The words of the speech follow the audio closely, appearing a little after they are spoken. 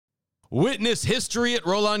Witness history at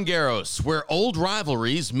Roland Garros, where old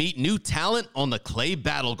rivalries meet new talent on the clay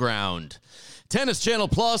battleground. Tennis Channel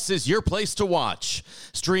Plus is your place to watch.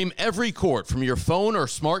 Stream every court from your phone or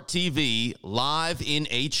smart TV live in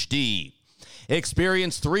HD.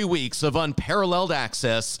 Experience 3 weeks of unparalleled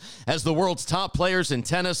access as the world's top players in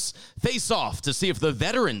tennis face off to see if the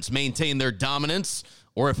veterans maintain their dominance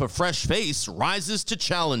or if a fresh face rises to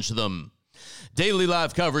challenge them. Daily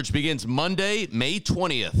live coverage begins Monday, May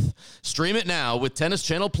 20th. Stream it now with Tennis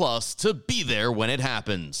Channel Plus to be there when it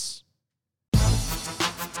happens.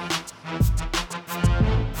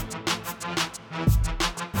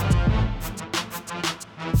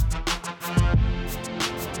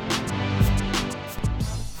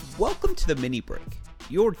 Welcome to the Mini Break,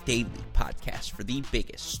 your daily podcast for the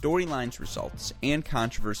biggest storylines, results, and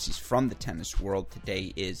controversies from the tennis world.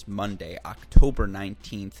 Today is Monday, October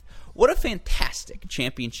 19th. What a fantastic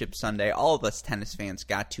championship Sunday all of us tennis fans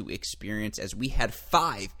got to experience as we had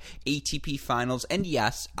 5 ATP finals. And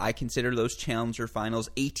yes, I consider those Challenger finals,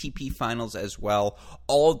 ATP finals as well,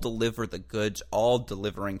 all deliver the goods, all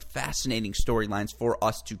delivering fascinating storylines for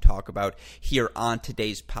us to talk about here on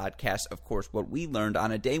today's podcast. Of course, what we learned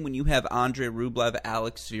on a day when you have Andre Rublev,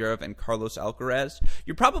 Alex Zverev, and Carlos Alcaraz,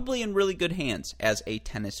 you're probably in really good hands as a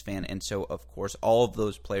tennis fan. And so, of course, all of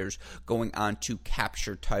those players going on to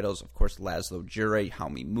capture titles. Of course, Laszlo Djere,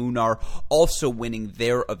 Jaume Munar, also winning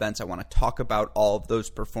their events. I want to talk about all of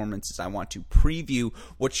those performances. I want to preview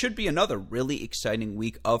what should be another really exciting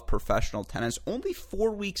week of professional tennis. Only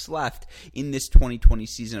 4 weeks left in this 2020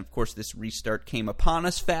 season. Of course, this restart came upon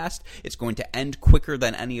us fast. It's going to end quicker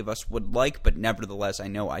than any of us would like, but nevertheless, I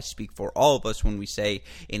know I speak for all of us when we say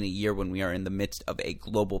in a year when we are in the midst of a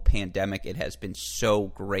global pandemic, it has been so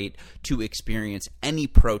great to experience any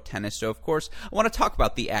pro tennis. So, of course, I want to talk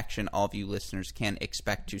about the action all of you listeners can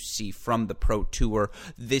expect to see from the Pro Tour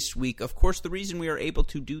this week. Of course, the reason we are able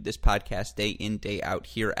to do this podcast day in, day out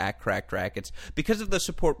here at Cracked Racquets, because of the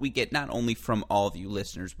support we get not only from all of you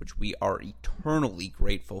listeners, which we are eternally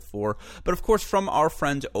grateful for, but of course from our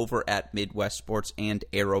friends over at Midwest Sports and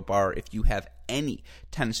AeroBar. If you have any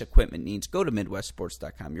tennis equipment needs, go to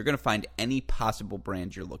MidwestSports.com. You're going to find any possible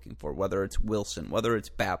brand you're looking for, whether it's Wilson, whether it's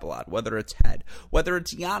Babolat, whether it's Head, whether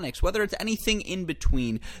it's Yonex, whether it's anything in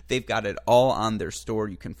between. They've got it all on their store.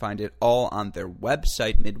 You can find it all on their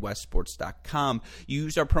website, MidwestSports.com.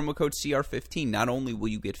 Use our promo code CR15. Not only will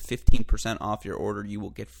you get 15% off your order, you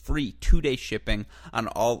will get free 2-day shipping on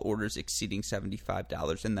all orders exceeding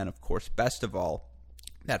 $75. And then, of course, best of all,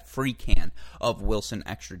 that free can of Wilson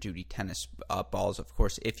Extra Duty tennis balls. Of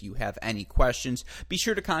course, if you have any questions, be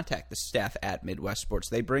sure to contact the staff at Midwest Sports.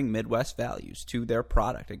 They bring Midwest values to their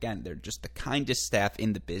product. Again, they're just the kindest staff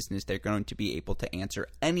in the business. They're going to be able to answer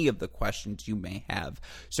any of the questions you may have.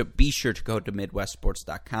 So be sure to go to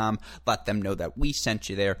MidwestSports.com. Let them know that we sent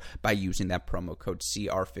you there by using that promo code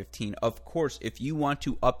CR15. Of course, if you want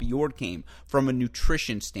to up your game from a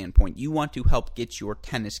nutrition standpoint, you want to help get your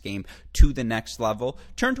tennis game to the next level,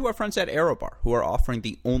 turn to our friends at AeroBar, who are offering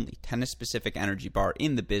the only tennis-specific energy bar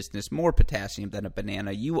in the business, more potassium than a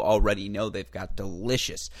banana. You already know they've got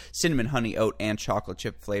delicious cinnamon, honey, oat, and chocolate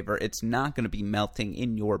chip flavor. It's not going to be melting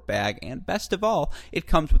in your bag, and best of all, it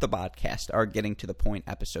comes with a podcast, our Getting to the Point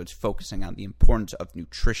episodes focusing on the importance of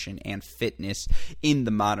nutrition and fitness in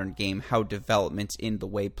the modern game, how developments in the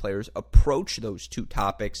way players approach those two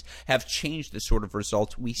topics have changed the sort of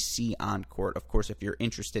results we see on court. Of course, if you're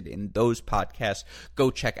interested in those podcasts, go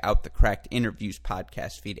check out the Cracked Interviews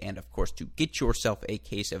podcast feed. And, of course, to get yourself a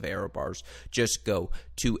case of AeroBars, just go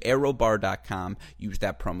to aerobar.com. Use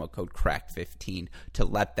that promo code CRACKED15 to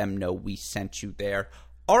let them know we sent you there.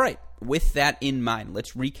 All right. With that in mind,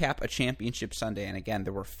 let's recap a championship Sunday. And again,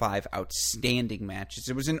 there were 5 outstanding matches.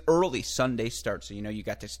 It was an early Sunday start, so you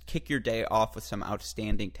got to kick your day off with some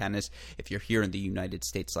outstanding tennis. If you're here in the United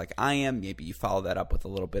States like I am, maybe you follow that up with a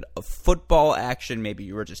little bit of football action. Maybe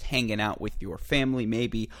you were just hanging out with your family.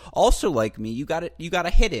 Maybe also like me, you got a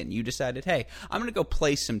hit in. You decided, hey, I'm going to go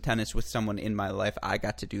play some tennis with someone in my life. I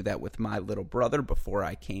got to do that with my little brother before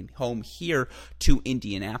I came home here to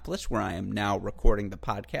Indianapolis, where I am now recording the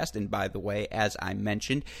podcast. And by the way, as I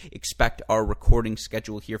mentioned, expect our recording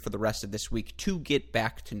schedule here for the rest of this week to get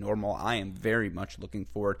back to normal. I am very much looking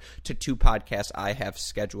forward to 2 podcasts I have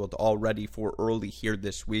scheduled already for early here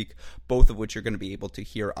this week, both of which you're going to be able to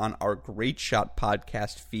hear on our Great Shot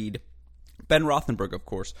podcast feed. Ben Rothenberg, of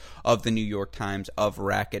course, of the New York Times, of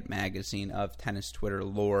Racket Magazine, of Tennis Twitter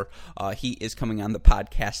Lore. He is coming on the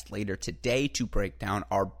podcast later today to break down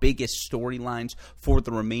our biggest storylines for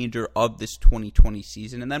the remainder of this 2020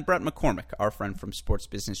 season. And then Brett McCormick, our friend from Sports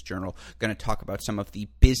Business Journal, going to talk about some of the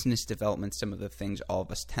business developments, some of the things all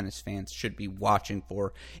of us tennis fans should be watching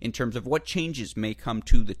for in terms of what changes may come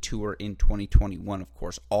to the tour in 2021. Of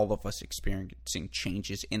course, all of us experiencing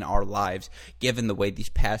changes in our lives, given the way these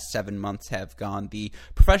past 7 months have gone. The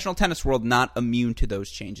professional tennis world not immune to those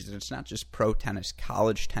changes. And it's not just pro tennis,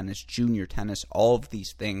 college tennis, junior tennis, all of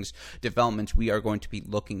these things, developments we are going to be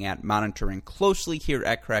looking at, monitoring closely here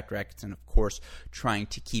at Cracked Rackets, and of course, trying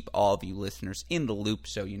to keep all of you listeners in the loop.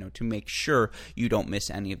 So, to make sure you don't miss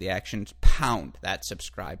any of the actions, pound that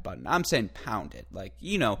subscribe button. I'm saying pound it.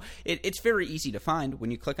 It's very easy to find when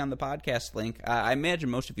you click on the podcast link. I imagine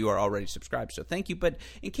most of you are already subscribed, so thank you. But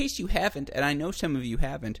in case you haven't, and I know some of you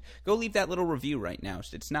haven't, go leave that little review right now.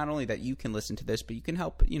 So it's not only that you can listen to this, but you can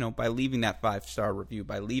help, by leaving that 5-star review,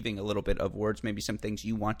 by leaving a little bit of words, maybe some things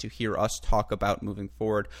you want to hear us talk about moving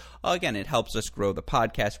forward. Again, it helps us grow the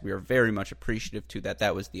podcast. We are very much appreciative to that.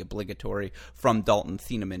 That was the obligatory From Dalton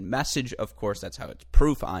Thieneman message. Of course, that's how it's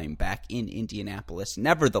proof I am back in Indianapolis.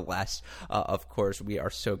 Nevertheless, of course, we are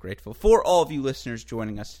so grateful for all of you listeners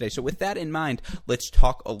joining us today. So with that in mind, let's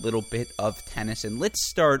talk a little bit of tennis, and let's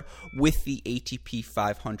start with the ATP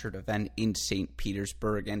 500 event in St.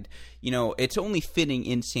 Petersburg. And, it's only fitting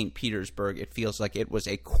in St. Petersburg. It feels like it was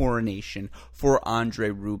a coronation for Andrei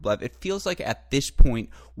Rublev. It feels like at this point,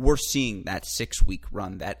 we're seeing that 6-week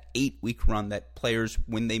run, that 8-week run that players,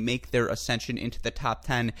 when they make their ascension into the top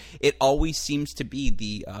 10, it always seems to be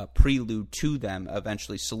the prelude to them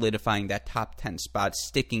eventually solidifying that top 10 spot,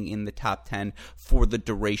 sticking in the top 10 for the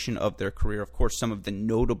duration of their career. Of course, some of the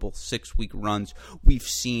notable 6-week runs we've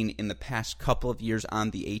seen in the past couple of years on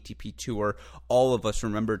the ATP Tour. All of us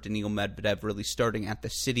remember Daniil Medvedev really starting at the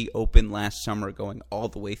City Open last summer, going all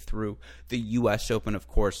the way through the U.S. Open, of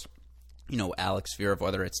course. Alex Zverev,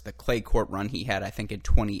 whether it's the clay court run he had, I think, in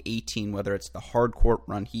 2018, whether it's the hard court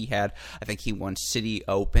run he had, I think he won City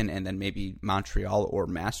Open and then maybe Montreal or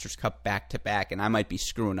Masters Cup back-to-back, and I might be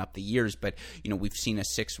screwing up the years, but, we've seen a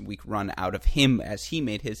 6-week run out of him as he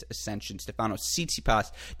made his ascension. Stefanos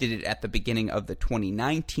Tsitsipas did it at the beginning of the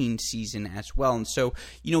 2019 season as well, and so,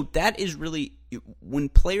 that is really... When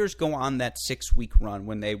players go on that 6-week run,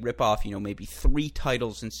 when they rip off, maybe 3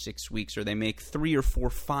 titles in 6 weeks, or they make 3 or 4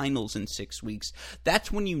 finals in 6 weeks,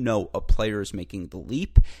 that's when a player is making the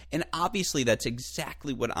leap. And obviously, that's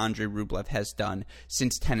exactly what Andrei Rublev has done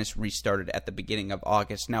since tennis restarted at the beginning of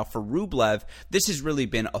August. Now, for Rublev, this has really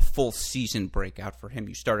been a full season breakout for him.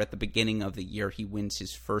 You start at the beginning of the year, he wins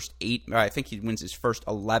his first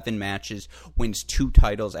 11 matches, wins 2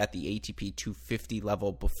 titles at the ATP 250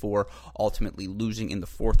 level before ultimately losing in the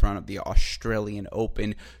 4th round of the Australian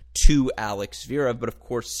Open to Alex Zverev. But of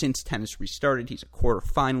course, since tennis restarted, he's a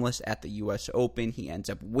quarterfinalist at the U.S. Open. He ends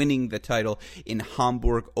up winning the title in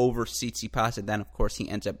Hamburg over Tsitsipas, and then of course he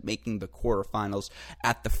ends up making the quarterfinals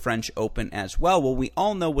at the French Open as well. Well, we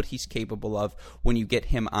all know what he's capable of. When you get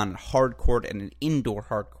him on a hard court and an indoor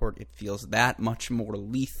hard court, it feels that much more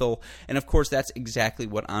lethal. And of course, that's exactly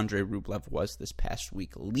what Andrei Rublev was this past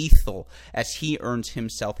week. Lethal, as he earns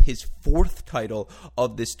himself his 4th title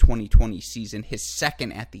of this 2020 season, his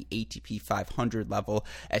 2nd at the ATP 500 level,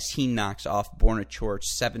 as he knocks off Borna Coric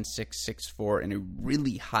 7-6, 6-4 in a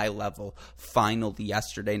really high-level final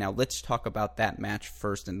yesterday. Now, let's talk about that match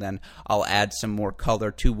first, and then I'll add some more color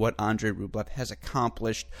to what Andrei Rublev has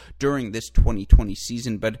accomplished during this 2020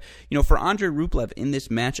 season. But, for Andrei Rublev in this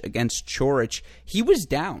match against Coric, he was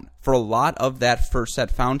down for a lot of that first set,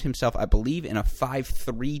 found himself, I believe, in a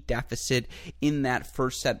 5-3 deficit in that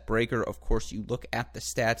first set breaker. Of course, you look at the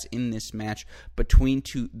stats in this match between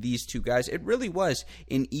these two guys, it really was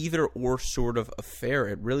an either-or sort of affair.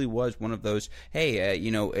 It really was one of those,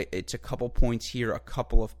 it's a couple points here, a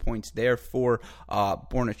couple of points there for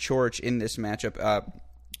Borna Coric in this matchup.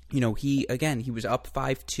 He was up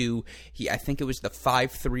 5-2. I think it was the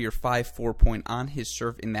 5-3 or 5-4 point on his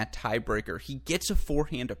serve in that tiebreaker. He gets a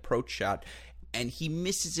forehand approach shot, and he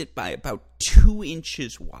misses it by about 2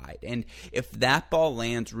 inches wide. And if that ball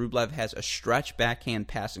lands, Rublev has a stretch backhand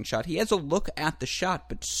passing shot. He has a look at the shot,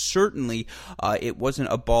 but certainly it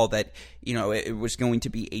wasn't a ball that, it was going to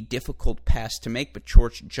be a difficult pass to make, but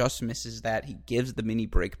Coric just misses that. He gives the mini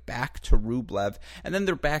break back to Rublev, and then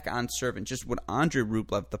they're back on serve. And just what Andrei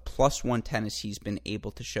Rublev, the +1 tennis he's been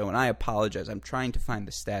able to show, and I apologize, I'm trying to find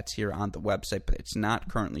the stats here on the website, but it's not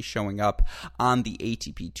currently showing up on the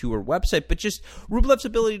ATP Tour website, but just Rublev's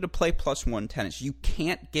ability to play +1 +1 tennis. You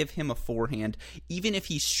can't give him a forehand, even if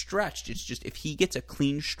he's stretched. It's just if he gets a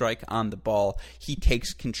clean strike on the ball, he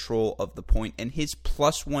takes control of the point. And his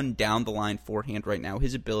 +1 down the line forehand right now,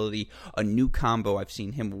 his ability, a new combo I've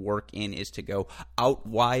seen him work in is to go out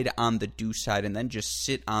wide on the deuce side and then just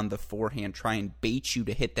sit on the forehand, try and bait you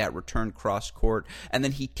to hit that return cross court, and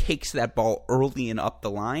then he takes that ball early and up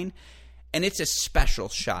the line. And it's a special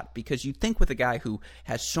shot because you'd think with a guy who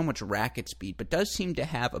has so much racket speed but does seem to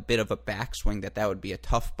have a bit of a backswing that would be a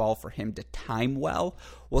tough ball for him to time well.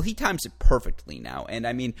 Well, he times it perfectly now. And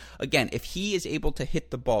I mean, again, if he is able to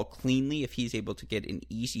hit the ball cleanly, if he's able to get an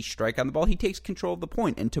easy strike on the ball, he takes control of the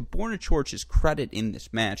point. And to Borna Corić's credit in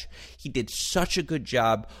this match, he did such a good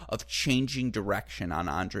job of changing direction on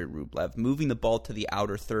Andrei Rublev, moving the ball to the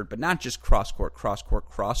outer third, but not just cross-court, cross-court,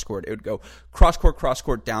 cross-court. It would go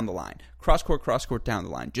cross-court, down the line. Cross-court, down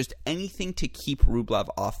the line. Just anything to keep Rublev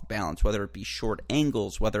off balance, whether it be short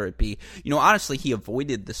angles, whether it be, honestly, he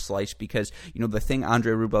avoided the slice because, the thing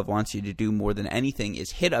Andrei Rublev wants you to do more than anything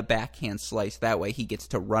is hit a backhand slice. That way he gets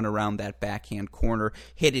to run around that backhand corner,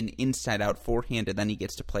 hit an inside-out forehand, and then he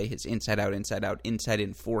gets to play his inside-out,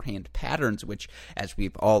 inside-in forehand patterns, which, as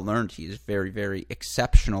we've all learned, he is very, very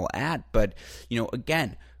exceptional at. But,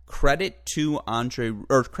 again, credit to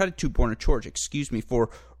Borna Corić, for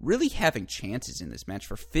really having chances in this match,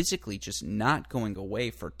 for physically just not going away,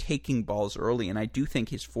 for taking balls early. And I do think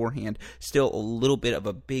his forehand still a little bit of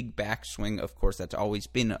a big backswing. Of course, that's always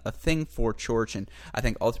been a thing for Corić, and I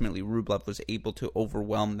think ultimately Rublev was able to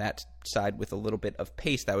overwhelm that side with a little bit of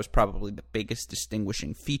pace. That was probably the biggest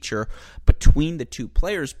distinguishing feature between the two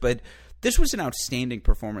players. But this was an outstanding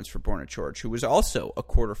performance for Borna Corić, who was also a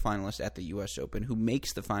quarterfinalist at the U.S. Open, who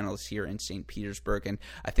makes the finals here in St. Petersburg, and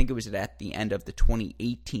I think it was at the end of the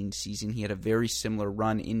 2018 season. He had a very similar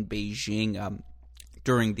run in Beijing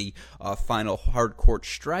during the final hard court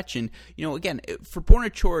stretch. And, again, for Borna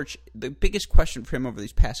Corić, the biggest question for him over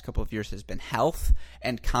these past couple of years has been health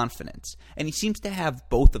and confidence. And he seems to have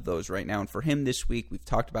both of those right now. And for him this week, we've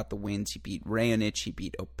talked about the wins. He beat Raonic, he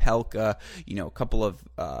beat Opelka, a couple of,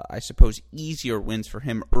 I suppose, easier wins for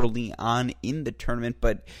him early on in the tournament.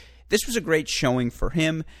 But this was a great showing for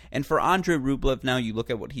him. And for Andrei Rublev, now you look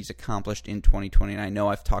at what he's accomplished in 2020, and I know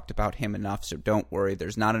I've talked about him enough, so don't worry.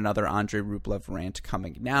 There's not another Andrei Rublev rant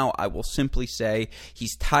coming now. I will simply say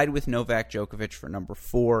he's tied with Novak Djokovic for number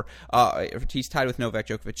 4. He's tied with Novak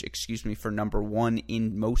Djokovic, for number 1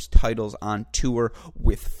 in most titles on tour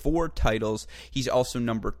with 4 titles. He's also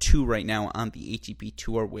number 2 right now on the ATP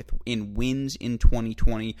Tour in wins in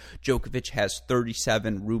 2020. Djokovic has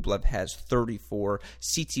 37, Rublev has 34,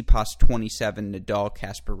 Tsitsipas 27, Nadal,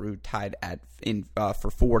 Casper Ruud tied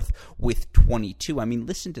for 4th with 22. I mean,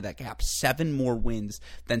 listen to that gap. 7 more wins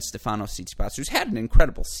than Stefanos Tsitsipas, who's had an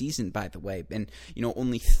incredible season, by the way, and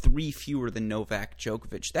only 3 fewer than Novak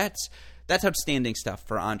Djokovic. That's outstanding stuff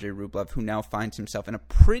for Andrei Rublev, who now finds himself in a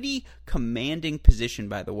pretty commanding position,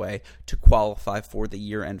 by the way, to qualify for the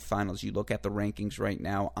year-end finals. You look at the rankings right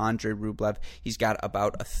now, Andrei Rublev, he's got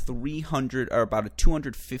about a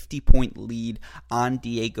 250-point lead on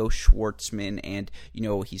Diego Schwartzman, and,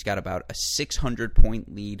 he's got about a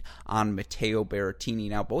 600-point lead on Matteo Berrettini.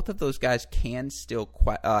 Now, both of those guys can still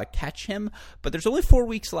catch him, but there's only 4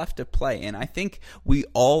 weeks left to play, and I think we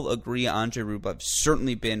all agree Andrei Rublev's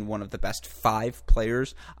certainly been one of the best 5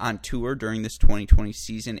 players on tour during this 2020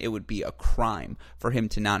 season. It would be a crime for him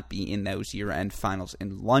to not be in those year-end finals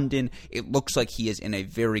in London. It looks like he is in a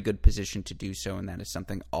very good position to do so, and that is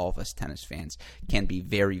something all of us tennis fans can be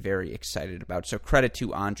very, very excited about. So credit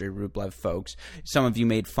to Andrei Rublev, folks. Some of you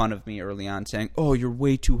made fun of me early on saying, oh, you're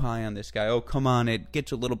way too high on this guy. Oh, come on, it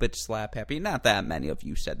gets a little bit slap-happy. Not that many of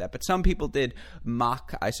you said that, but some people did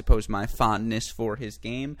mock, I suppose, my fondness for his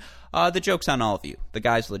game. The joke's on all of you. The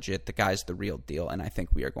guy's legit. The guy's the real deal, and I think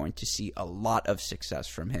we are going to see a lot of success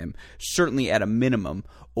from him, certainly at a minimum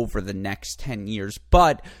over the next 10 years.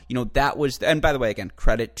 But, that was, and by the way, again,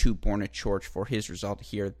 credit to Borna Corić for his result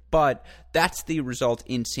here, but that's the result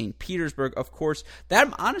in St. Petersburg. Of course,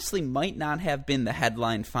 that honestly might not have been the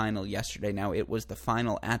headline final yesterday. Now, it was the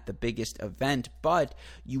final at the biggest event, but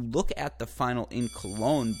you look at the final in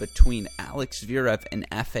Cologne between Alex Zverev and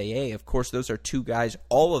FAA. Of course, those are 2 guys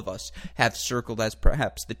all of us have circled as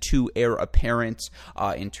perhaps the 2 heir apparents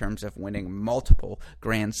in terms of winning multiple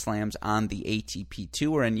Grand Slams on the ATP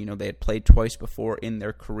Tour. And, they had played twice before in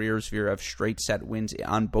their careers. Zverev straight set wins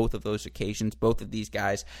on both of those occasions. Both of these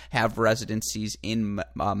guys have residencies in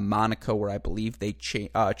Monaco, where I believe they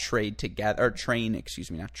train together.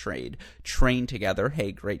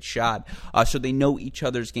 Hey, great shot. So they know each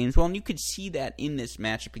other's games well, and you could see that in this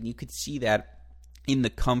matchup, and you could see that in the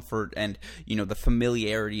comfort and, the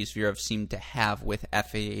familiarity Zverev seemed to have with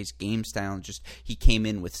FAA's game style. And just, he came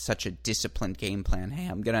in with such a disciplined game plan. Hey,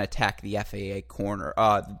 I'm going to attack the FAA corner,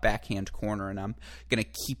 the backhand corner, and I'm going to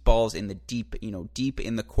keep balls in the deep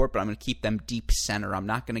in the court, but I'm going to keep them deep center. I'm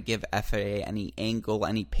not going to give FAA any angle,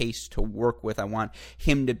 any pace to work with. I want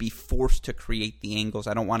him to be forced to create the angles.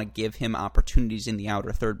 I don't want to give him opportunities in the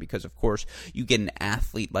outer third because, of course, you get an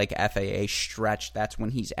athlete like FAA stretched. That's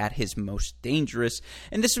when he's at his most dangerous.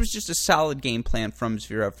 And this was just a solid game plan from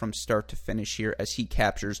Zverev from start to finish here as he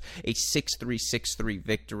captures a 6-3, 6-3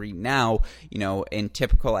 victory. Now, in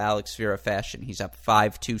typical Alex Zverev fashion, he's up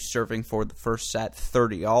 5-2 serving for the first set,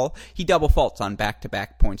 30-all. He double faults on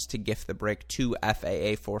back-to-back points to gift the break to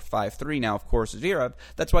FAA for 5-3. Now, of course, Zverev,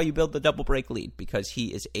 that's why you build the double break lead, because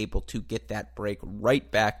he is able to get that break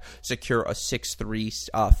right back, secure a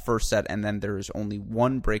 6-3 first set, and then there is only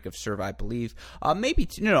one break of serve, I believe. I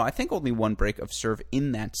think only one break of serve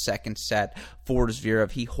in that second set for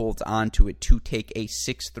Zverev. He holds on to it to take a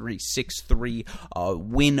 6-3, 6-3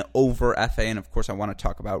 win over FA. And of course, I want to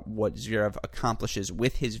talk about what Zverev accomplishes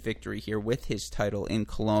with his victory here, with his title in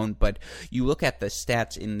Cologne. But you look at the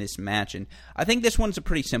stats in this match, and I think this one's a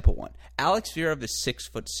pretty simple one. Alex Zverev is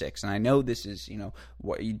 6'6", and I know this is,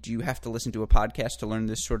 do you have to listen to a podcast to learn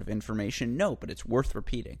this sort of information? No, but it's worth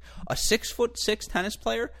repeating. A 6'6" tennis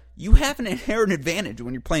player, you have an inherent advantage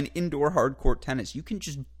when you're playing indoor hardcourt tennis. You can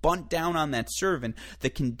just bunt down on that serve, and the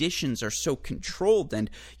conditions are so controlled. And,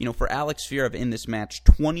 for Alex Zverev in this match,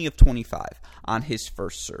 20 of 25 on his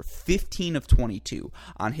first serve, 15 of 22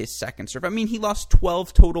 on his second serve. I mean, he lost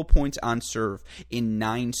 12 total points on serve in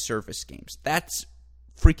 9 service games. That's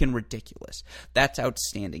freaking ridiculous. That's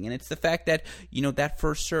outstanding. And it's the fact that, that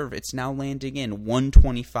first serve, it's now landing in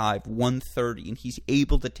 125, 130, and he's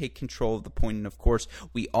able to take control of the point. And of course,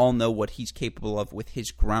 we all know what he's capable of with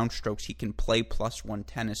his ground strokes. He can play +1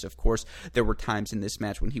 tennis. Of course, there were times in this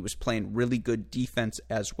match when he was playing really good defense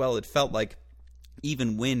as well. It felt like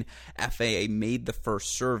even when FAA made the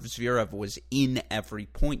first serve, Zverev was in every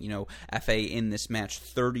point. FAA in this match,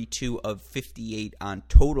 32 of 58 on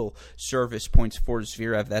total service points for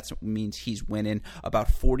Zverev. That means he's winning about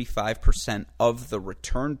 45% of the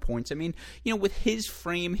return points. I mean, with his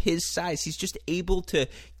frame, his size, he's just able to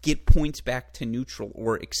get points back to neutral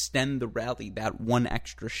or extend the rally that one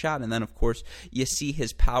extra shot. And then, of course, you see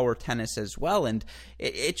his power tennis as well, and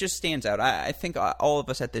it just stands out. I think all of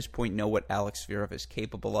us at this point know what Alex Zverev is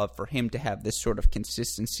capable of. For him to have this sort of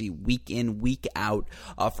consistency week in, week out,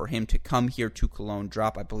 for him to come here to Cologne,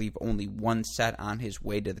 drop, I believe, only one set on his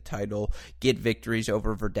way to the title, get victories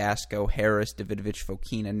over Verdasco, Harris, Davidovich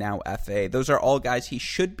Fokina, now FA. Those are all guys he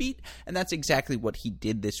should beat, and that's exactly what he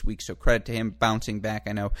did this week, so credit to him bouncing back.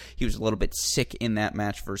 I know he was a little bit sick in that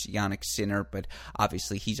match versus Jannik Sinner, but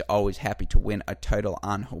obviously he's always happy to win a title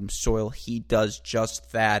on home soil. He does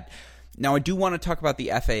just that. Now, I do want to talk about the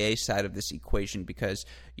FAA side of this equation because,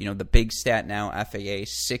 the big stat now, FAA,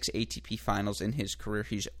 6 ATP finals in his career.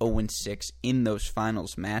 He's 0-6 in those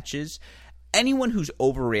finals matches. Anyone who's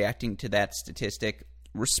overreacting to that statistic,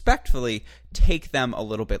 respectfully, take them a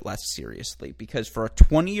little bit less seriously, because for a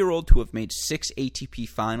 20-year-old to have made 6 ATP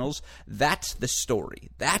finals, that's the story.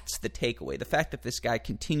 That's the takeaway. The fact that this guy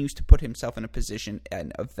continues to put himself in a position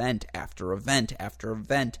and event after event after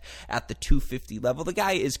event at the 250 level. The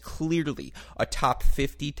guy is clearly a top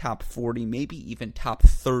 50, top 40, maybe even top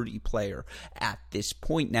 30 player at this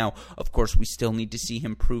point. Now, of course, we still need to see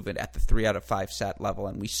him prove it at the 3 out of 5 set level,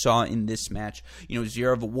 and we saw in this match,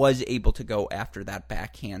 Zverev was able to go after that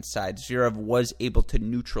backhand side. Zverev was able to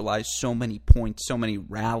neutralize so many points, so many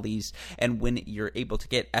rallies, and when you're able to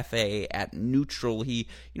get FAA at neutral, he,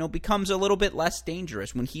 becomes a little bit less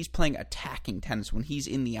dangerous when he's playing attacking tennis, when he's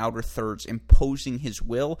in the outer thirds, imposing his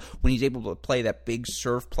will, when he's able to play that big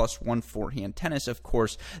serve +1 forehand tennis. Of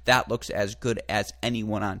course, that looks as good as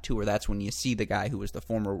anyone on tour. That's when you see the guy who was the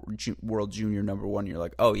former world junior #1, you're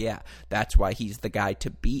like, oh yeah, that's why he's the guy to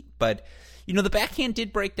beat. But the backhand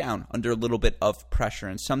did break down under a little bit of pressure,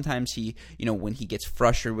 and sometimes he, when he gets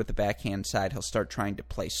frustrated with the backhand side, he'll start trying to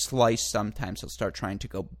play slice. Sometimes he'll start trying to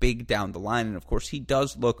go big down the line, and of course, he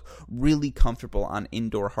does look really comfortable on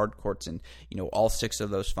indoor hard courts, and, all 6 of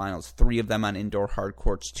those finals, 3 of them on indoor hard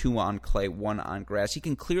courts, 2 on clay, 1 on grass. He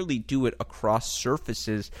can clearly do it across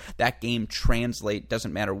surfaces. That game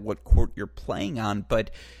doesn't matter what court you're playing on,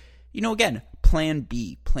 but again, plan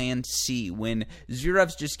B, plan C, when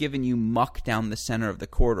Zverev's just giving you muck down the center of the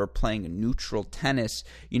court or playing neutral tennis,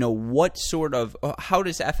 how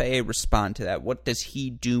does FAA respond to that? What does he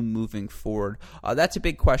do moving forward? That's a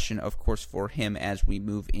big question, of course, for him as we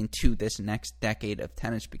move into this next decade of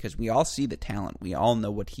tennis, because we all see the talent. We all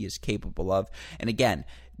know what he is capable of. And again,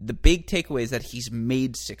 the big takeaway is that he's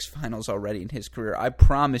made 6 finals already in his career. I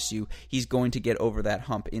promise you he's going to get over that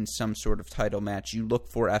hump in some sort of title match. You look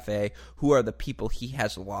for FAA, who are the people he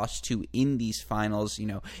has lost to in these finals.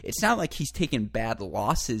 It's not like he's taken bad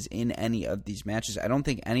losses in any of these matches. I don't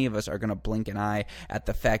think any of us are going to blink an eye at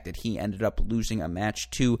the fact that he ended up losing a match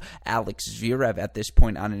to Alex Zverev at this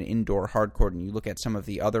point on an indoor hardcourt. And you look at some of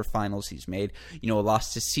the other finals he's made, a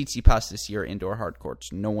loss to Tsitsipas this year, indoor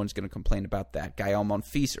hardcourts. No one's going to complain about that. Gael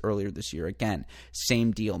Monfils earlier this year, again,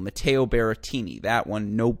 same deal. Matteo Berrettini, that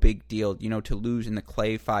one, no big deal. To lose in the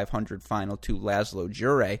Clay 500 final to Laszlo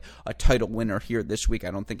Djere, a title winner here this week.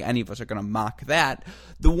 I don't think any of us are going to mock that.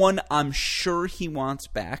 The one I'm sure he wants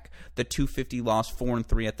back, the 250 loss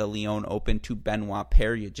 4-3 at the Lyon Open to Benoit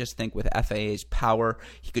Paire. You just think with FAA's power,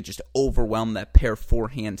 he could just overwhelm that Paire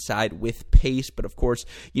forehand side with pace. But of course,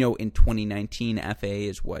 in 2019, FAA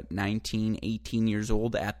is 19, 18 years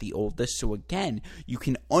old at the oldest. So again, you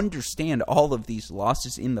can understand all of these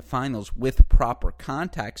losses in the finals with proper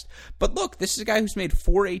context. But look, this is a guy who's made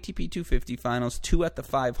 4 ATP 250 finals, 2 at the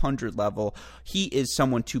 500 level. He is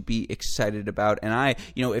someone to be excited about. And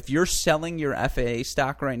if you're selling your FAA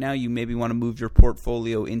stock right now, you maybe want to move your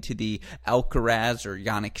portfolio into the Alcaraz or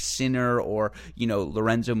Yannick Sinner or,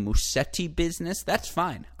 Lorenzo Musetti business. That's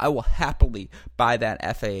fine. I will happily buy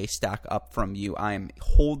that FAA stock up from you. I am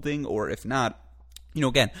holding, or if not,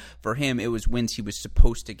 again, for him, it was wins he was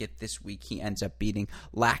supposed to get this week. He ends up beating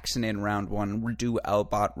Laxinen round 1, Radu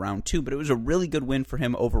Elbot round 2, but it was a really good win for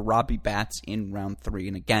him over Robbie Batts in round 3.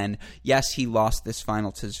 And again, yes, he lost this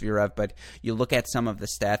final to Zverev, but you look at some of the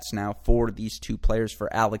stats now for these two players.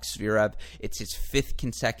 For Alex Zverev, it's his 5th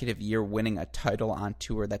consecutive year winning a title on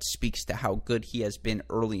tour. That speaks to how good he has been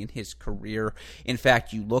early in his career. In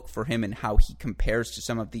fact, you look for him and how he compares to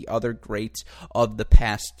some of the other greats of the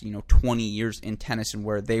past, 20 years in tennis, and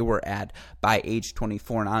where they were at by age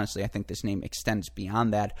 24. And honestly, I think this name extends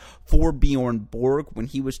beyond that. For Bjorn Borg, when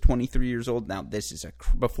he was 23 years old, now this is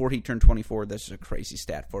before he turned 24, this is a crazy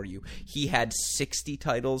stat for you. He had 60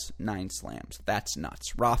 titles, 9 slams. That's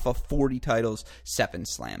nuts. Rafa, 40 titles, 7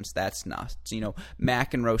 slams. That's nuts.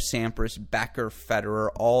 McEnroe, Sampras, Becker, Federer,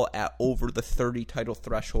 all at over the 30 title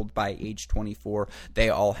threshold by age 24.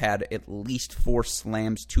 They all had at least 4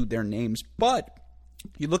 slams to their names. But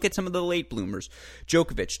you look at some of the late bloomers.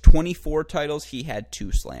 Djokovic, 24 titles, he had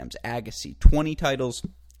 2 slams. Agassi, 20 titles,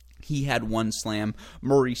 he had 1 slam.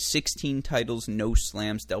 Murray, 16 titles, no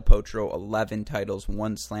slams. Del Potro, 11 titles,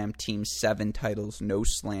 1 slam. Team, 7 titles, no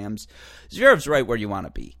slams. Zverev's right where you want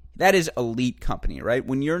to be. That is elite company, right?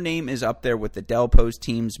 When your name is up there with the Delpos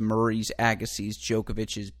teams, Murray's, Agassi's,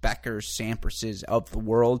 Djokovic's, Becker's, Sampras's of the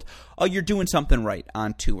world, you're doing something right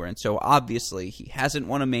on tour. And so obviously he hasn't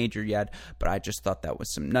won a major yet, but I just thought that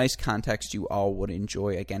was some nice context you all would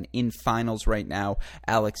enjoy. Again, in finals right now,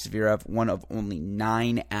 Alex Zverev, one of only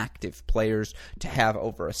 9 active players to have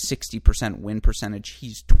over a 60% win percentage.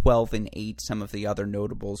 He's 12-8. Some of the other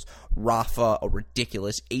notables, Rafa, a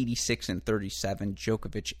ridiculous 86-37,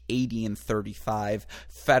 Djokovic 80-35,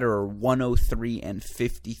 Federer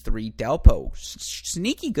 103-53, Delpo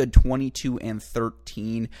sneaky good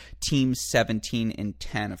 22-13, Team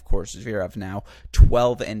 17-10. Of course, Zverev now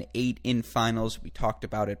 12-8 in finals. We talked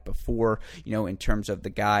about it before, in terms of the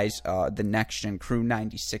guys, the next gen crew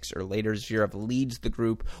 96 or later. Zverev leads the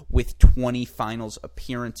group with 20 finals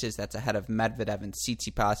appearances. That's ahead of Medvedev and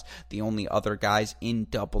Tsitsipas, the only other guys in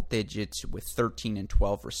double digits with 13 and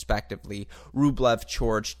 12 respectively. Rublev,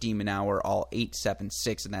 George, De Minaur, all 8, 7,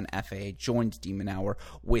 6, and then FAA joins De Minaur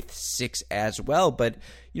with 6 as well. But,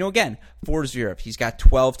 again, for Zverev, he's got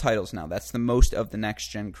 12 titles now. That's the most of the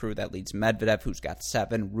next-gen crew. That leads Medvedev, who's got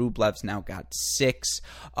 7. Rublev's now got 6.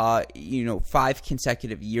 5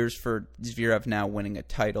 consecutive years for Zverev now winning a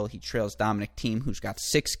title. He trails Dominic Thiem, who's got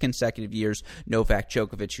 6 consecutive years, Novak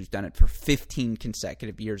Djokovic, who's done it for 15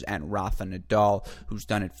 consecutive years, and Rafa Nadal, who's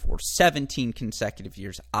done it for 17 consecutive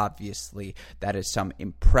years. Obviously, that is some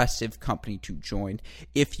impressive impressive company to join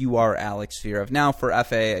if you are Alex Zverev. Now for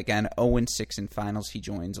FA, again, 0-6 in finals. He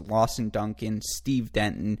joins Lawson Duncan, Steve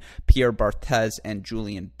Denton, Pierre Barthez, and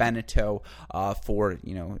Julian Benneteau for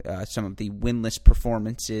some of the winless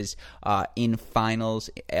performances in finals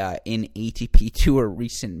in ATP Tour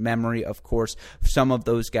recent memory. Of course, some of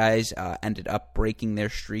those guys ended up breaking their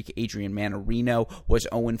streak. Adrian Manarino was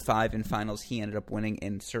 0-5 in finals. He ended up winning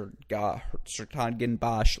in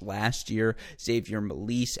Sertogenbosch last year. Xavier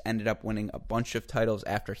Malisse ended up winning a bunch of titles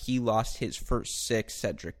after he lost his first 6.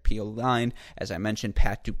 Cedric Pioline, as I mentioned,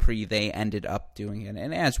 Pat Dupree, they ended up doing it.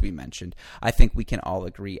 And as we mentioned, I think we can all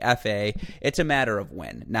agree, FA, it's a matter of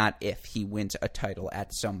when, not if he wins a title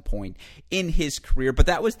at some point in his career. But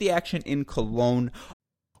that was the action in Cologne.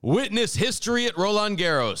 Witness history at Roland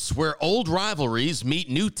Garros, where old rivalries meet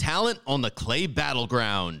new talent on the clay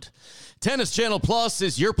battleground. Tennis Channel Plus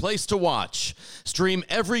is your place to watch. Stream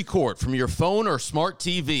every court from your phone or smart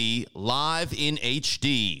TV live in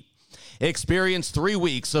HD. Experience 3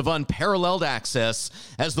 weeks of unparalleled access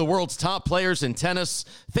as the world's top players in tennis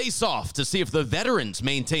face off to see if the veterans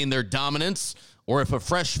maintain their dominance or if a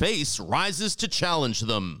fresh face rises to challenge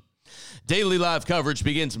them. Daily live coverage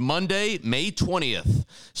begins Monday, May 20th.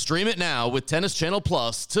 Stream it now with Tennis Channel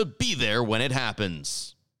Plus to be there when it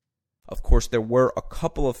happens. Of course, there were a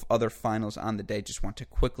couple of other finals on the day. Just want to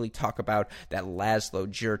quickly talk about that Laszlo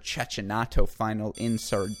Djur-Cecchinato final in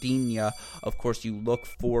Sardinia. Of course, you look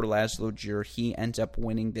for Laszlo Djur. He ends up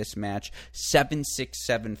winning this match 7-6,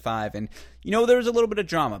 7-5. And, there was a little bit of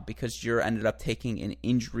drama because Djur ended up taking an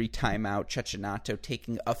injury timeout. Cecchinato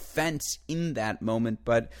taking offense in that moment.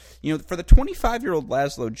 But, for the 25-year-old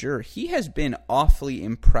Laszlo Djur, he has been awfully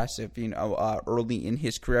impressive, early in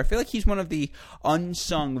his career. I feel like he's one of the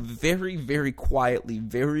unsung, very, very quietly,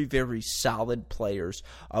 very, very solid players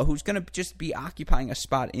who's going to just be occupying a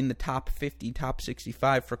spot in the top 50, top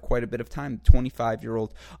 65 for quite a bit of time.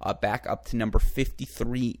 25-year-old back up to number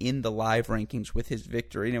 53 in the live rankings with his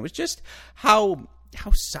victory. And it was just how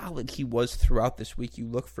solid he was throughout this week. You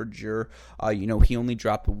look for Djur. He only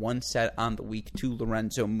dropped 1 set on the week to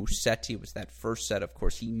Lorenzo Musetti. It was that first set. Of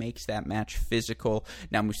course, he makes that match physical.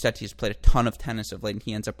 Now, Musetti has played a ton of tennis of late, and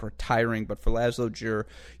he ends up retiring. But for Laszlo Djur,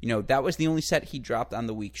 that was the only set he dropped on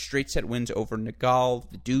the week. Straight set wins over Nagal,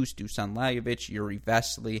 the Deuce, Dusan Lajovic, Yuri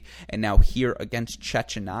Vesely, and now here against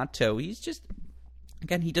Cecchinato. He's just...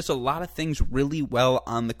 Again, he does a lot of things really well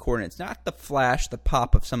on the court. And it's not the flash, the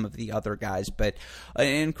pop of some of the other guys, but an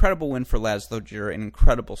incredible win for Laszlo Djur, an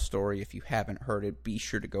incredible story. If you haven't heard it, be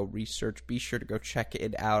sure to go research, be sure to go check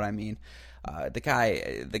it out. I mean, the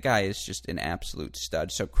guy is just an absolute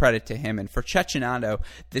stud, so credit to him. And for Cecchinato,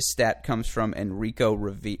 this stat comes from Enrico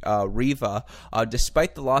Riva.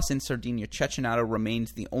 Despite the loss in Sardinia, Cecchinato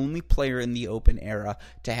remains the only player in the Open era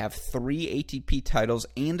to have 3 ATP titles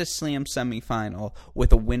and a Slam semifinal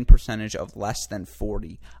with a win percentage of less than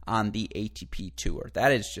 40 on the ATP Tour.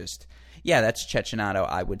 That is just... Yeah, that's Cecchinato,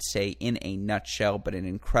 I would say, in a nutshell, but an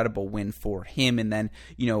incredible win for him. And then,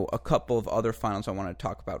 a couple of other finals I want to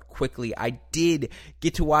talk about quickly. I did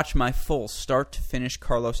get to watch my full start-to-finish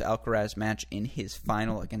Carlos Alcaraz match in his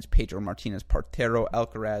final against Pedro Martinez Portero.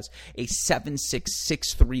 Alcaraz, a 7-6,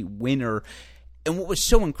 6-3 winner. And what was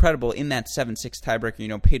so incredible in that 7-6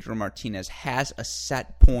 tiebreaker, Pedro Martinez has a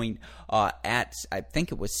set point at, I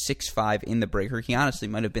think it was 6-5 in the breaker. He honestly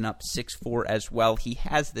might have been up 6-4 as well. He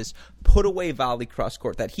has this put-away volley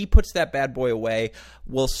cross-court that he puts that bad boy away.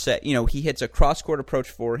 Will set, he hits a cross-court approach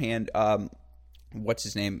forehand. What's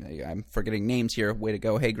his name? I'm forgetting names here. Way to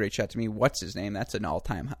go. Hey, Great Shot to me. What's his name? That's an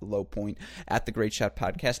all-time low point at the Great Shot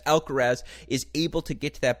podcast. Alcaraz is able to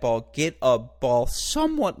get to that ball, get a ball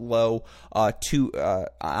somewhat low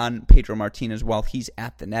on Pedro Martinez while he's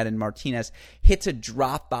at the net. And Martinez hits a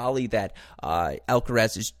drop volley that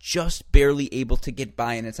Alcaraz is just barely able to get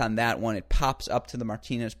by. And it's on that one. It pops up to the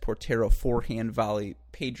Martinez Portero forehand volley.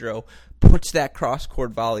 Pedro puts that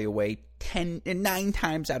cross-court volley away. 9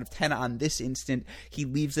 times out of 10 on this instant, he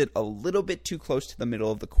leaves it a little bit too close to the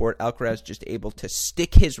middle of the court. Alcaraz just able to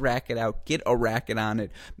stick his racket out, get a racket on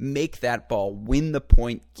it, make that ball, win the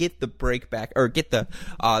point, get the break back, or get the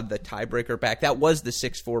tiebreaker back. That was the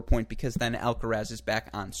 6-4 point because then Alcaraz is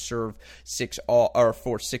back on serve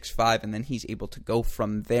 6-5, and then he's able to go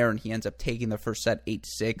from there, and he ends up taking the first set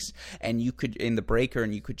 8-6, and you could in the breaker,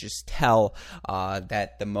 and you could just tell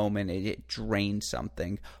that the moment it drained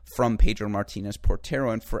something from Pedro Martinez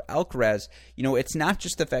Portero. And for Alcaraz, it's not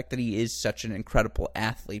just the fact that he is such an incredible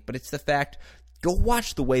athlete, but it's the fact, go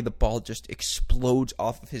watch the way the ball just explodes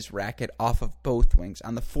off of his racket, off of both wings.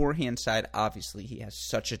 On the forehand side, obviously, he has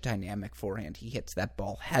such a dynamic forehand. He hits that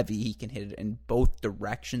ball heavy. He can hit it in both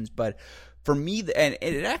directions, but for me, and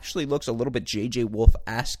it actually looks a little bit J.J.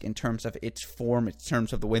 Wolf-esque in terms of its form, in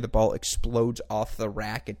terms of the way the ball explodes off the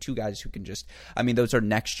rack, and two guys who can just, those are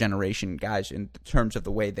next generation guys in terms of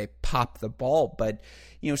the way they pop the ball. But,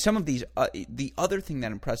 some of these, the other thing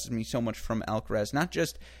that impresses me so much from Alcaraz, not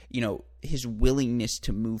just, his willingness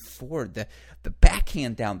to move forward, the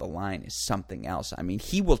backhand down the line is something else.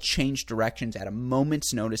 He will change directions at a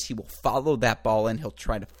moment's notice. He will follow that ball in. He'll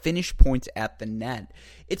try to finish points at the net.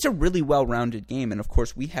 It's a really well-rounded game, and of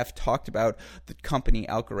course, we have talked about the company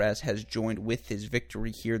Alcaraz has joined with his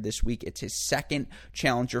victory here this week. It's his second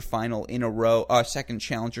challenger final in a row, second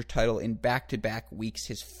challenger title in back-to-back weeks,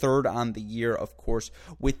 his third on the year, of course.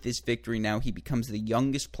 With this victory now, he becomes the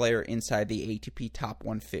youngest player inside the ATP Top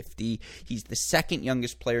 150. He's the second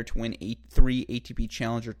youngest player to win 3 ATP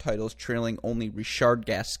Challenger titles, trailing only Richard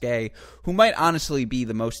Gasquet, who might honestly be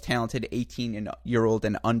the most talented 18-year-old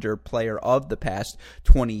and under player of the past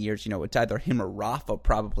 20 years. It's either him or Rafa,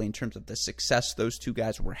 probably, in terms of the success those two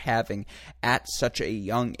guys were having at such a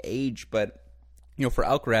young age. But for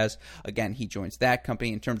Alcaraz, again, he joins that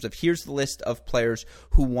company in terms of, here's the list of players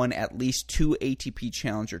who won at least 2 ATP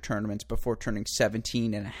Challenger tournaments before turning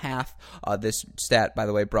 17 and a half. This stat, by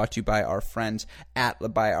the way, brought to you by our friend at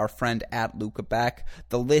Luca Beck.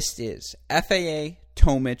 The list is FAA,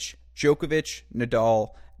 Tomic, Djokovic, Nadal,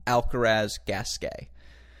 Alcaraz, Gasquet.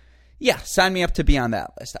 Yeah, sign me up to be on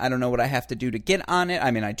that list. I don't know what I have to do to get on it.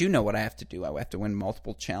 I do know what I have to do. I have to win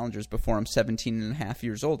multiple challengers before I'm 17 and a half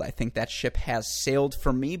years old. I think that ship has sailed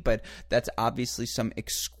for me, but that's obviously some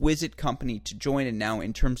exquisite company to join. And now,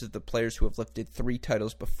 in terms of the players who have lifted 3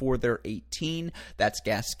 titles before they're 18, that's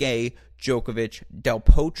Gasquet, Djokovic, Del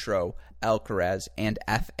Potro, Alcaraz, and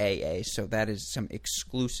FAA. So that is some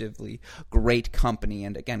exclusively great company.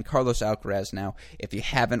 And again, Carlos Alcaraz now, if you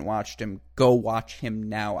haven't watched him, go watch him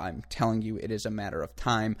now. I'm telling you, it is a matter of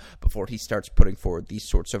time before he starts putting forward these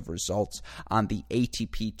sorts of results on the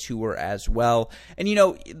ATP Tour as well. And,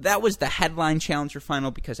 that was the headline challenger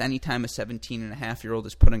final, because anytime a 17-and-a-half-year-old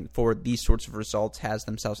is putting forward these sorts of results, has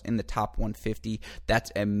themselves in the top 150,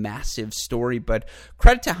 that's a massive story. But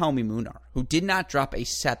credit to Jaume Munar, who did not drop a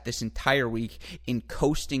set this entire week in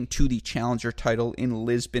coasting to the challenger title in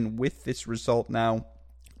Lisbon with this result now.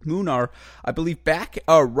 Munar, I believe, back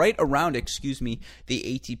right around, the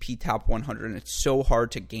ATP Top 100, and it's so hard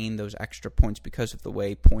to gain those extra points because of the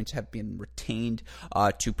way points have been retained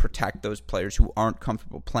to protect those players who aren't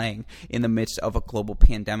comfortable playing in the midst of a global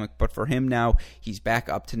pandemic. But for him now, he's back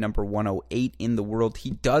up to number 108 in the world. He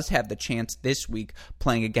does have the chance this week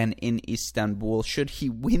playing again in Istanbul. Should he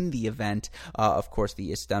win the event, of course,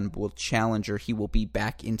 the Istanbul Challenger, he will be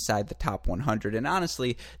back inside the top 100, and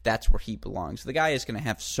honestly, that's where he belongs. The guy is going to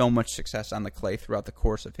have so much success on the clay throughout the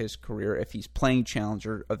course of his career. If he's playing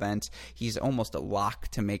challenger events, he's almost a lock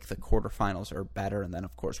to make the quarterfinals or better. And then,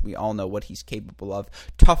 of course, we all know what he's capable of.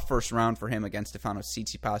 Tough first round for him against Stefanos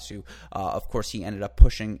Tsitsipas, who, of course, he ended up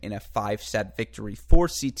pushing in a 5-set victory for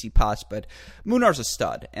Tsitsipas. But Munar's a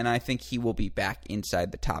stud, and I think he will be back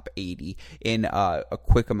inside the top 80 in a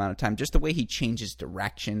quick amount of time. Just the way he changes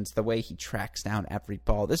directions, the way he tracks down every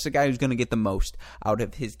ball. This is a guy who's going to get the most out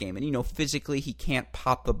of his game. And, physically, he can't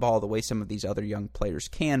pop the ball the way some of these other young players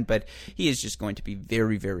can, but he is just going to be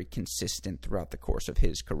very, very consistent throughout the course of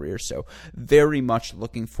his career. So very much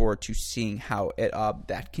looking forward to seeing how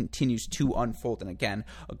that continues to unfold. And again,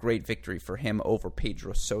 a great victory for him over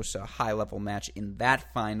Pedro Sosa, high-level match in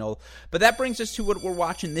that final. But that brings us to what we're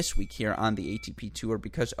watching this week here on the ATP Tour,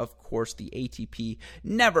 because of course the ATP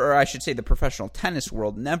never, or I should say the professional tennis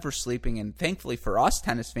world, never sleeping. And thankfully for us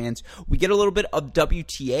tennis fans, we get a little bit of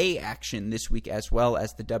WTA action this week, as well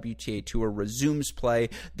as the WTA Tour resumes play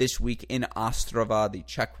this week in Ostrava, the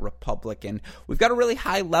Czech Republic. And we've got a really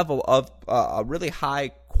high level of a really high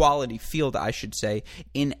quality field, I should say,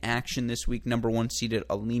 in action this week. Number 1 seeded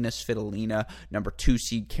Alina Svitolina, number 2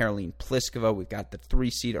 seed Caroline Pliskova. We've got the 3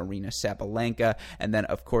 seed Arina Sabalenka, and then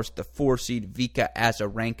of course the 4 seed Vika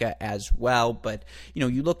Azarenka as well. But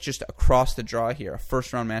you look just across the draw here, a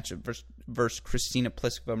first round match versus Kristina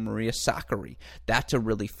Pliskova, Maria Sakkari. That's a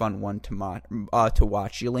really fun one to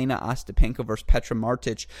watch. Yelena Ostapenko versus Petra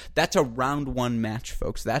Martic. That's a round 1 match,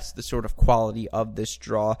 folks. That's the sort of quality of this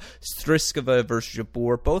draw. Stryskova versus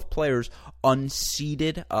Jabeur. Both players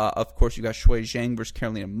unseeded. Of course, you got Shui Zhang versus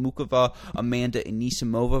Karolina Mukova. Amanda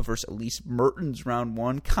Anisimova versus Elise Mertens, round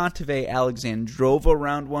 1. Kontaveit Alexandrova,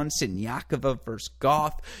 round 1. Siniakova versus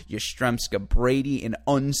Goff. Yastremska Brady, an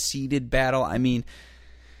unseeded battle.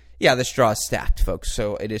 Yeah, this draw is stacked, folks.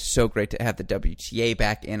 So it is so great to have the WTA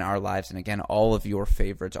back in our lives. And again, all of your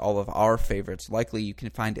favorites, all of our favorites, likely you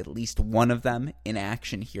can find at least one of them in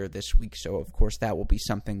action here this week. So, of course, that will be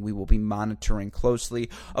something we will be monitoring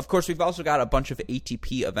closely. Of course, we've also got a bunch of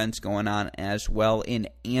ATP events going on as well. In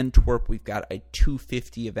Antwerp, we've got a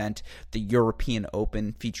 250 event, the European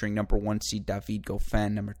Open, featuring number 1 seed David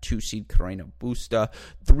Goffin, number 2 seed Carreño Busta,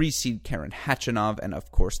 3 seed Karen Khachanov, and,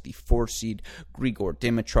 of course, the 4 seed Grigor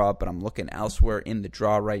Dimitrov. But I'm looking elsewhere in the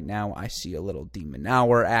draw right now. I see a little De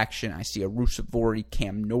Minaur action. I see a Ruusuvuori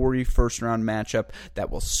Cam Norrie first-round matchup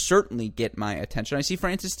that will certainly get my attention. I see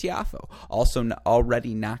Francis Tiafoe also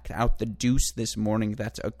already knocked out the deuce this morning.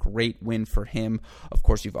 That's a great win for him. Of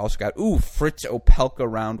course, you've also got, Fritz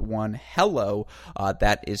Opelka round 1. Hello.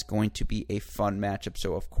 That is going to be a fun matchup.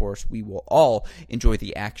 So, of course, we will all enjoy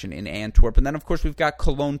the action in Antwerp. And then, of course, we've got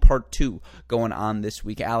Cologne Part 2 going on this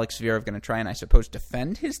week. Alex Zverev going to try and, I suppose,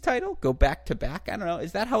 defend his title, go back to back. I don't know.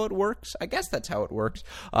 Is that how it works? I guess that's how it works.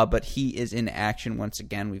 But he is in action once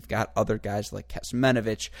again. We've got other guys like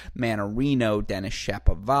Kecmanovic, Mannarino, Denis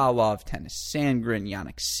Shapovalov, Tennis Sandgren,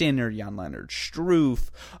 Yannick Sinner, Jan-Lennard Struff.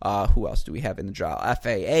 Who else do we have in the draw?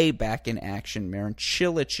 FAA back in action. Marin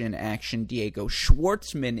Cilic in action. Diego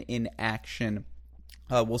Schwartzman in action.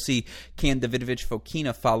 We'll see, can Davidovich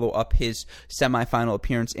Fokina follow up his semifinal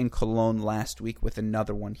appearance in Cologne last week with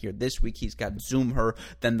another one here this week? He's got Zumher,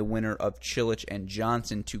 then the winner of Cilic and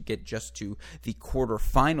Johnson to get just to the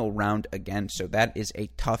quarterfinal round again. So that is a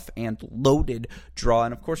tough and loaded draw.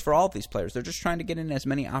 And, of course, for all of these players, they're just trying to get in as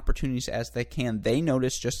many opportunities as they can. They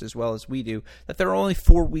notice, just as well as we do, that there are only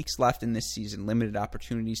 4 weeks left in this season, limited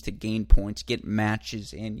opportunities to gain points, get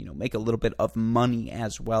matches in, make a little bit of money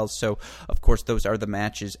as well. So, of course, those are the matches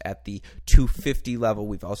at the 250 level.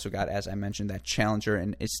 We've also got, as I mentioned, that challenger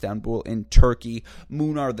in Istanbul in Turkey.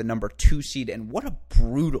 Munar, the number 2 seed, and what a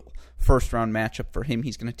brutal first-round matchup for him.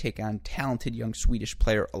 He's going to take on talented young Swedish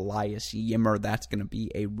player Elias Ymer. That's going to be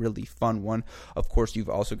a really fun one. Of course, you've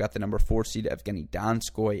also got the number 4 seed Evgeny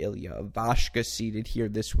Donskoy, Ilya Ivashka seeded here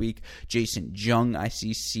this week. Jason Jung, I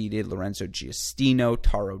see seeded. Lorenzo Giustino,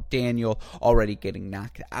 Taro Daniel, already getting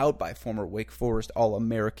knocked out by former Wake Forest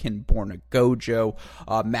All-American Borna Gojo.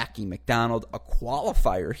 Mackie McDonald, a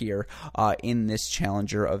qualifier here in this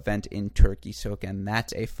challenger event in Turkey. So, again,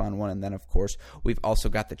 that's a fun one. And then, of course, we've also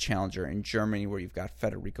got the challenger in Germany, where you've got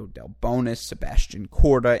Federico Del Bonis, Sebastian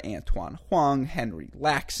Korda, Antoine Huang, Henry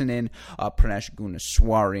Laxonen, Pranesh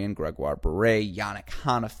Gunneswarian, Gregoire Barret, Yannick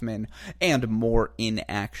Hanifman, and more in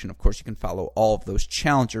action. Of course, you can follow all of those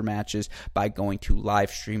challenger matches by going to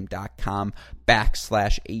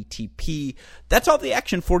livestream.com/ATP. That's all the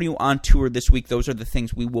action for you on tour this week. Those are the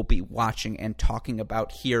things we will be watching and talking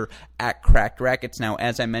about here at Cracked Rackets. Now,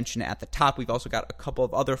 as I mentioned at the top, we've also got a couple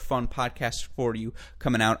of other fun podcasts for you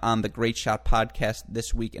coming out on the Great Shot podcast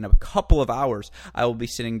this week. In a couple of hours, I will be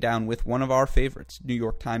sitting down with one of our favorites, New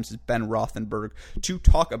York Times' Ben Rothenberg, to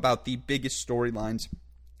talk about the biggest storylines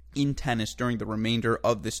in tennis during the remainder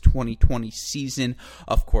of this 2020 season.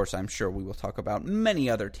 Of course, I'm sure we will talk about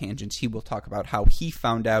many other tangents. He will talk about how he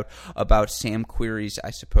found out about Sam Querrey's,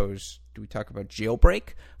 I suppose, do we talk about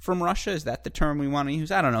jailbreak from Russia? Is that the term we want to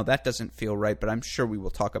use? I don't know. That doesn't feel right, but I'm sure we will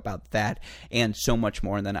talk about that and so much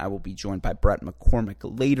more. And then I will be joined by Brett McCormick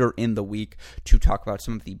later in the week to talk about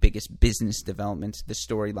some of the biggest business developments, the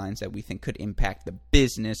storylines that we think could impact the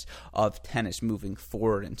business of tennis moving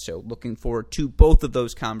forward. And so looking forward to both of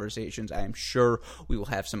those conversations. I am sure we will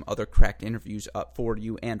have some other cracked interviews up for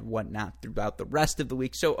you and whatnot throughout the rest of the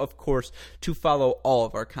week. So, of course, to follow all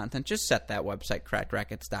of our content, just set that website,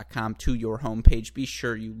 crackrackets.com, to your homepage. Be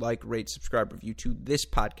sure you like, rate, subscribe, review to this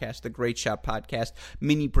podcast, the Great Shot Podcast,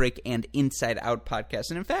 Mini Break, and Inside Out Podcast.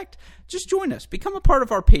 And in fact, just join us. Become a part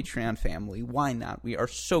of our Patreon family. Why not? We are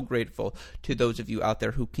so grateful to those of you out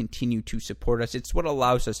there who continue to support us. It's what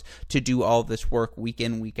allows us to do all this work week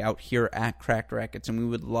in, week out here at Cracked Rackets, and we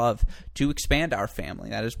would love to expand our family.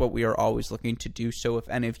 That is what we are always looking to do. So if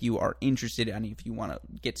any of you are interested, any of you want to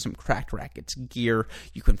get some Cracked Rackets gear,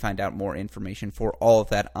 you can find out more information for all of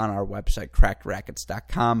that on our website,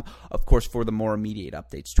 crackrackets.com. Of course, for the more immediate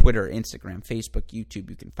updates, Twitter, Instagram, Facebook, YouTube,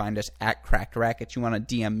 you can find us at Cracked Rackets. You want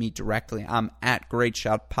to DM me directly, I'm at Great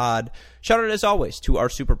Shot Pod. Shout out, as always, to our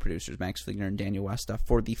super producers, Max Fliegner and Daniel Westa,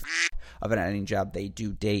 for the of an editing job they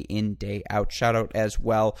do day in, day out. Shout out as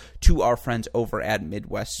well to our friends over at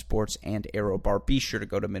Midwest Sports and AeroBar. Be sure to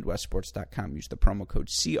go to MidwestSports.com, use the promo code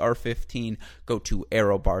CR15, go to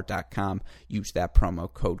AeroBar.com, use that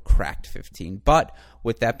promo code CRACKED15. But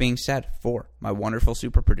with that being said, for my wonderful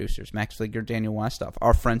super producers, Max Fligger, Daniel Westoff,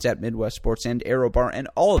 our friends at Midwest Sports and Aero Bar, and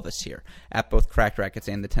all of us here at both Cracked Rackets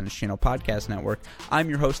and the Tennis Channel Podcast Network, I'm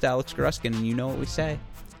your host, Alex Gruskin, and you know what we say.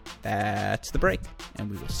 That's the break, and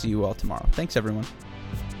we will see you all tomorrow. Thanks, everyone.